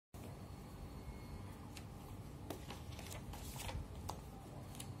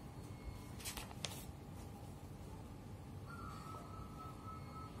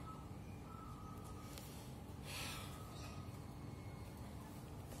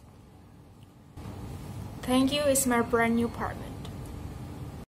Thank you is my brand new apartment.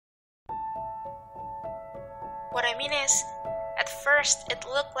 What I mean is, at first it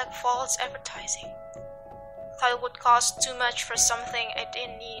looked like false advertising. Thought it would cost too much for something I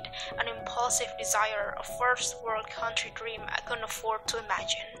didn't need, an impulsive desire, a first world country dream I couldn't afford to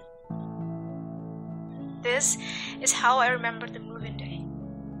imagine. This is how I remember the moving day.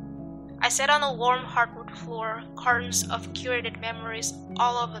 I sat on a warm hardwood floor, cartons of curated memories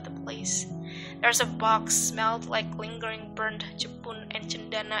all over the place. There's a box smelled like lingering burnt jepun and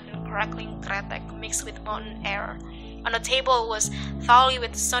cendana and crackling kretek mixed with mountain air. On the table was thali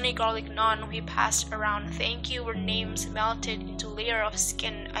with sunny garlic naan we passed around. Thank you were names melted into layer of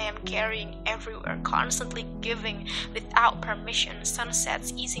skin I am carrying everywhere, constantly giving without permission.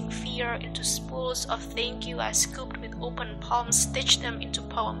 Sunsets easing fear into spools of thank you I scooped with open palms, stitched them into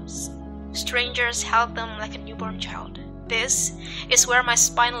poems. Strangers held them like a newborn child. This is where my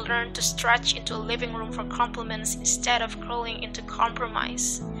spine learned to stretch into a living room for compliments instead of crawling into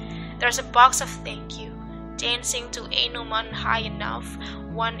compromise. There's a box of thank you. Dancing to Ain't No Man High Enough,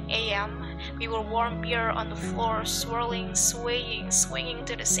 1 a.m. We were warm beer on the floor, swirling, swaying, swinging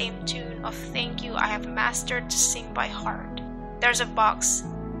to the same tune of thank you I have mastered to sing by heart. There's a box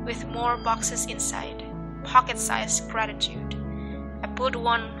with more boxes inside, pocket-sized gratitude. I put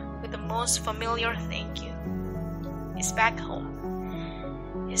one with the most familiar thank you. Is back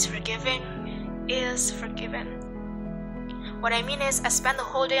home. Is forgiving, is forgiven. What I mean is, I spent the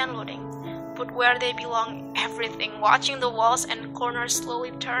whole day unloading, put where they belong everything, watching the walls and corners slowly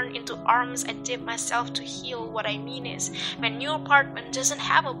turn into arms I dip myself to heal. What I mean is, my new apartment doesn't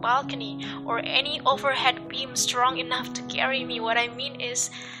have a balcony or any overhead beam strong enough to carry me. What I mean is,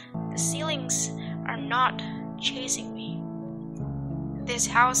 the ceilings are not chasing me. This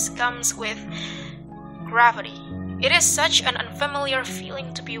house comes with gravity. It is such an unfamiliar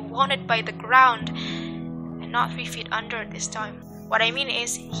feeling to be wanted by the ground and not 3 feet under this time. What I mean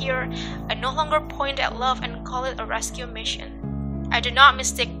is, here, I no longer point at love and call it a rescue mission. I do not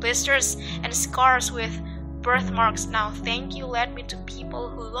mistake blisters and scars with birthmarks now. Thank you led me to people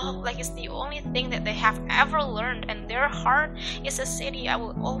who love like it's the only thing that they have ever learned, and their heart is a city I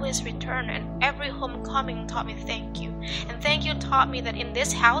will always return, and every homecoming taught me thank you. And thank you taught me that in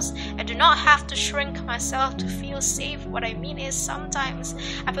this house, I do not have to shrink myself to feel safe. What I mean is, sometimes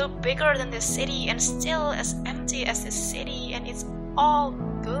I feel bigger than this city and still as empty as this city, and it's all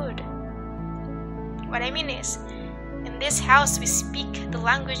good. What I mean is, in this house we speak the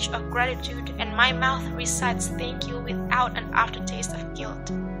language of gratitude, and my mouth recites thank you without an aftertaste of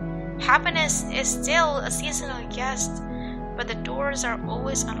guilt. Happiness is still a seasonal guest, but the doors are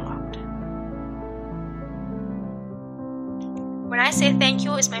always unlocked. When I say thank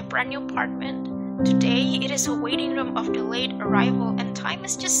you is my brand new apartment, today it is a waiting room of delayed arrival, and time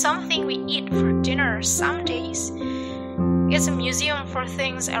is just something we eat for dinner. Some days it's a museum for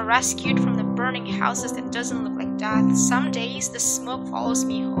things I rescued from the burning houses that doesn't look like death. Some days the smoke follows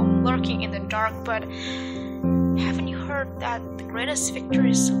me home, lurking in the dark. But haven't you heard that the greatest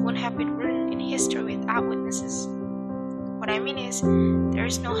victories wouldn't have been written in history without witnesses? What I mean is, there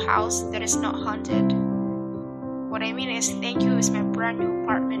is no house that is not haunted. What I mean is, thank you is my brand new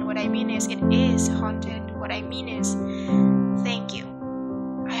apartment. What I mean is, it is haunted. What I mean is, thank you.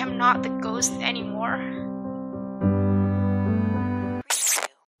 I am not the ghost anymore.